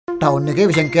Town එකේ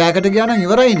vision කෑකට ගියා නම්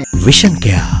ඉවරයිනේ. විෂන්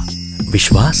කෑ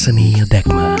විශ්වාසනීය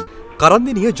දැක්ම.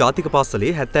 කරන්දිනිය ජාතික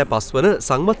පාසලේ 75 වන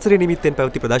සංවත්සරය නිමිත්තෙන්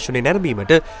පැවති ප්‍රදර්ශනය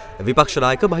නැරඹීමට විපක්ෂ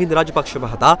නායක මහින්ද රාජපක්ෂ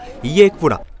මහතා ඊයේ එක්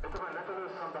වුණා.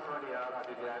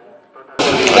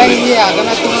 දැන් ඊයේ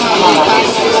අගමැතිතුමා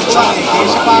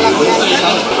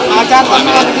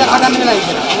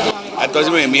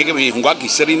මේක මේ හුඟක්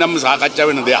ඉස්සරින්ම සාකච්ඡා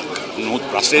වෙන දෙයක්. නමුත්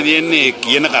ප්‍රශ්නේ තියෙන්නේ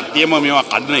කියන කට්ටියම මේවා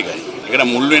කඩන එකයි.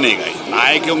 ඒකට මුල් වෙන එකයි.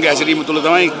 නායකයන්ගේ හැසිරීම තුළ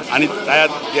තමයි අනිත්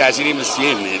අයත් හැසිරීම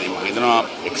තියෙන්නේ. මම හිතනවා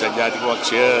එක්සත් ජාතික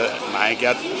පක්ෂය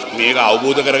නායකයාත් මේක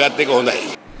අවබෝධ කරගත්ත එක හොඳයි.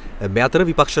 මේ අතර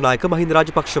විපක්ෂ නායක මහින්ද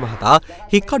රාජපක්ෂ මහතා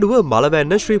හික්කඩුව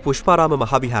මලවැන්න ශ්‍රී පුෂ්පාරාම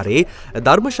මහවිහාරයේ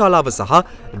ධර්මශාලාව සහ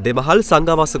දෙමහල්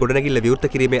සංඝාවාස ගොඩනැගිල්ල විවෘත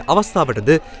කිරීමේ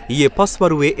අවස්ථාවටද ඊයේ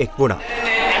පස්වරුවේ එක් වුණා.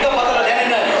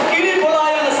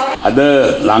 අද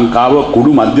ලංකාව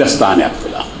කුඩු මධ්‍යස්ථානයක්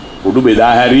වෙලා. කුඩු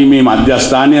බෙදා හැරීමේ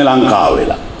මධ්‍යස්ථානය ලංකාව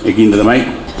වෙලා. ඒකින්ද තමයි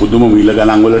පුදුම මිල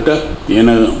ගණන් වලට තියෙන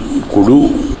කුඩු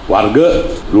වර්ග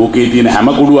ලෝකයේ තියෙන හැම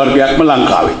කුඩු වර්ගයක්ම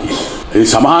ලංකාවේ තියෙනවා. ඒ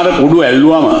සමහර කුඩු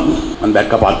ඇල්ලුවම මම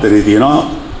දැක්ක පත්තරේ තියෙනවා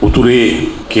උතුරේ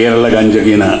කේරළ ගංජ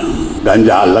කියන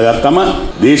ගංජා අල්ලගත්තම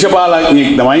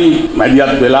දේශපාලඥයෙක් තමයි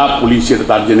මැදිහත් වෙලා පොලිසියට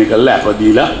තර්ජනය කරලා අප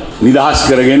දීලා නිදහස්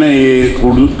කරගෙන ඒ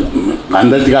කුඩු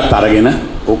ගන්ධ ටිකත් අරගෙන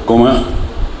ඔක්කොම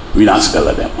විනාශ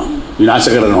කළා දැම්මා. විනාශ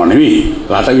කරනවා නෙවෙයි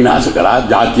රට විනාශ කරා,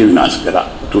 ජාතිය විනාශ කරා.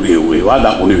 උතුරේ වේවා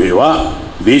දකුණේ වේවා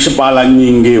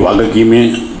දේශපාලඥයින්ගේ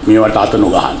වගකීමේ මේවට අත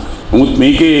නොගහන්න. නමුත්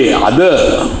මේකේ අද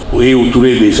ඔය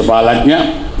උතුරේ දේශපාලඥ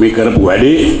මේ කරපු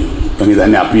වැඩේ මම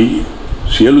හිතන්නේ අපි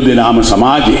සියලු දෙනාම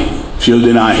සමාජයේ සියලු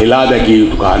දෙනා හෙලා දැකිය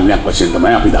යුතු කාරණයක් වශයෙන්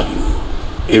තමයි අපි දකින්නේ.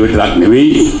 ඒ විතරක්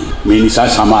නෙවෙයි මේ නිසා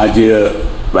සමාජය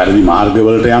වැරදි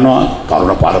මාර්ගවලට යනවා,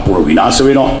 තරුණ පරපුර විනාශ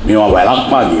වෙනවා. මේවා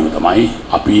වැළක්වා දීම තමයි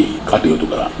අපි කටයුතු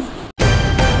කරන්නේ.